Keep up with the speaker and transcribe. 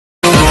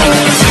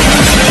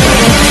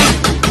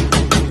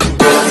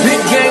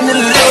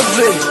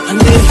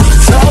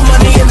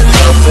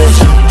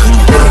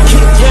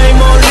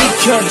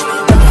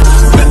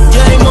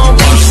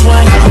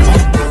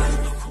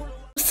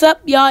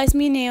Yup, y'all, it's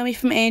me, Naomi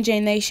from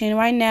AJ Nation.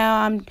 Right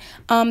now,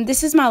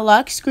 this is my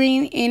lock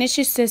screen, and it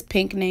just says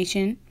Pink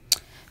Nation.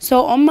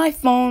 So on my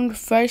phone,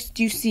 first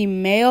you see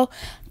mail,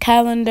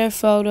 calendar,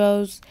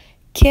 photos,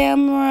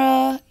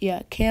 camera.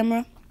 Yeah,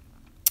 camera.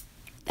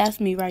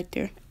 That's me right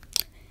there.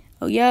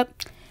 Oh, yep.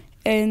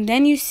 And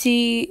then you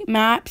see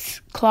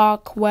maps,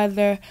 clock,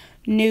 weather,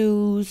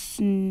 news,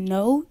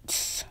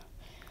 notes.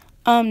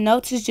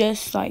 Notes is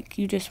just like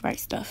you just write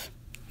stuff.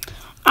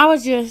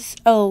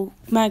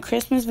 My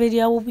Christmas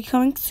video will be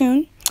coming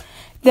soon.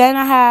 Then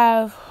I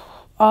have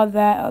all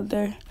that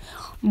other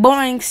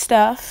boring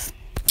stuff.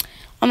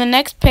 On the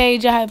next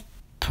page, I have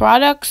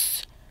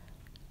products,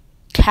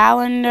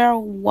 calendar,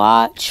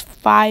 watch,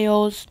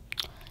 files.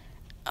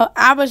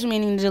 I was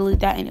meaning to delete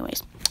that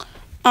anyways.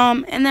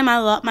 And then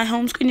my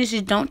home screen is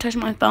just don't touch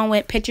my phone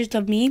with pictures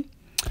of me.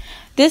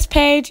 This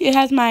page, it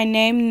has my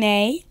name,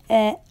 Nay,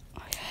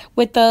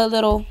 with the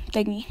little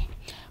thingy.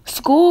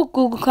 School,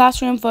 Google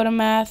Classroom,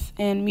 Photomath,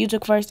 and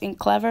Music First and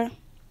Clever.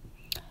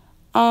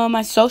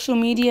 My social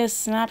media,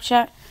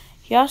 Snapchat.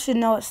 Y'all should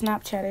know what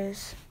Snapchat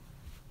is.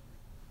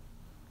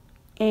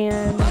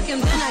 And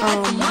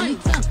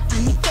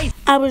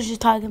I was just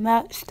talking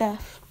about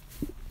stuff.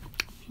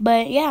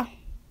 But yeah,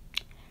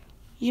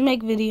 you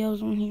make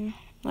videos on here,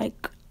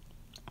 like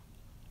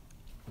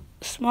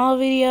small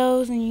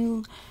videos, and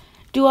you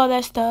do all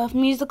that stuff.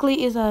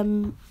 Musically is a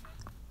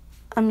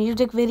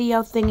music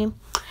video thingy.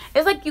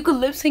 It's like you could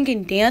lip sync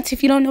and dance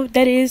if you don't know what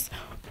that is.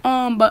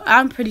 But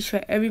I'm pretty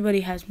sure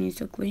everybody has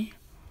Musically.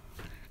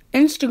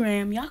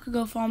 Instagram, y'all could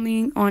go follow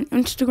me on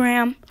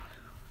Instagram.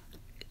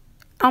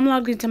 I'm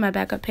logged into my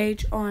backup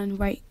page on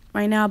right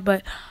now,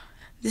 but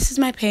this is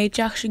my page.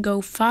 Y'all should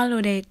go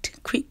follow that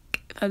quick.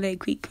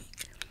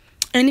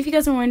 And if you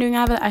guys are wondering, I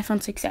have an iPhone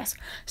 6s.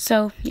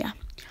 So yeah.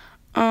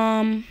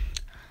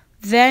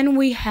 Then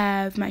we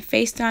have my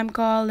FaceTime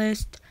call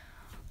list.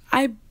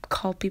 I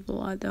call people a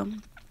lot though.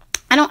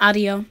 I know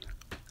audio.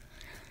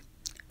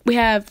 We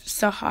have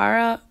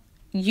Sahara,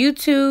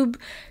 YouTube.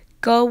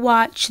 Go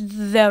watch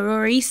the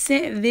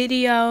recent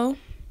video.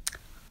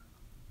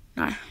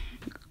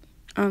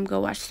 Go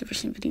watch the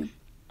recent video.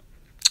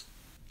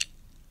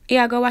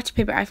 Yeah, go watch the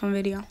paper iPhone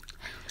video.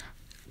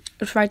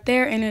 It's right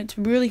there, and it's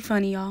really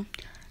funny, y'all.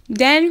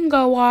 Then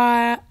go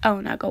watch.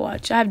 Not go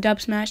watch. I have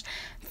Dub Smash.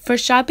 For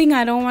shopping,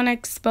 I don't want to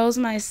expose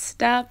my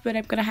stuff, but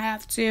I'm gonna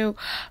have to.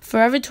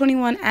 Forever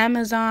 21,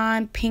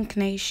 Amazon, Pink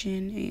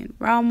Nation, and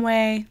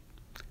Romway.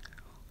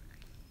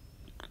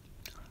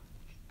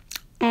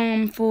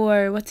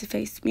 For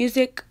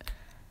music.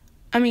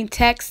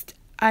 Text.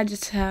 I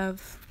just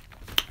have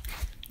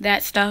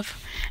that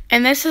stuff,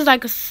 and this is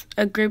like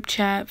a group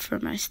chat for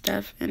my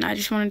stuff, and I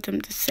just wanted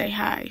them to say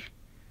hi,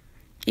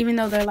 even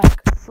though they're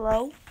like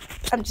slow.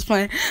 I'm just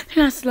playing.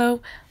 They're not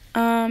slow.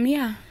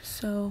 Yeah.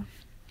 So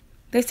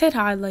they said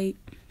hi late.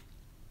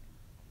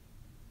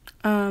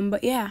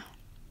 But yeah.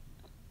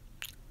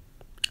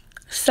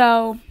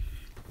 So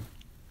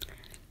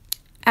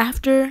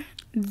after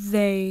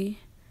they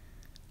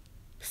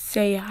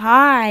say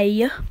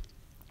hi,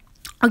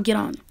 I'll get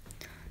on.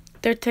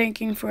 They're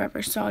taking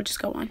forever, so I'll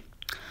just go on.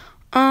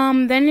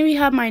 Then we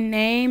have my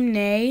name,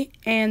 Nay,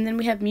 and then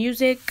we have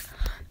music.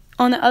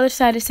 On the other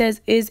side, it says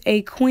is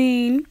a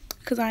queen,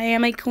 because I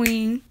am a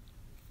queen.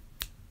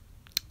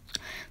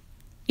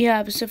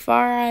 Yeah,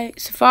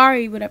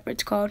 Safari, whatever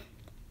it's called.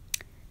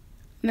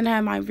 And then I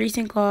have my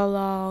recent call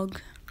log.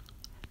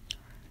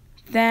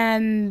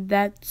 Then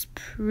that's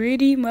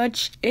pretty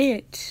much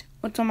it.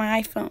 What's on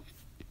my iPhone?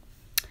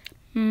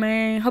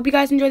 Man, hope you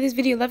guys enjoyed this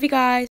video. Love you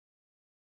guys.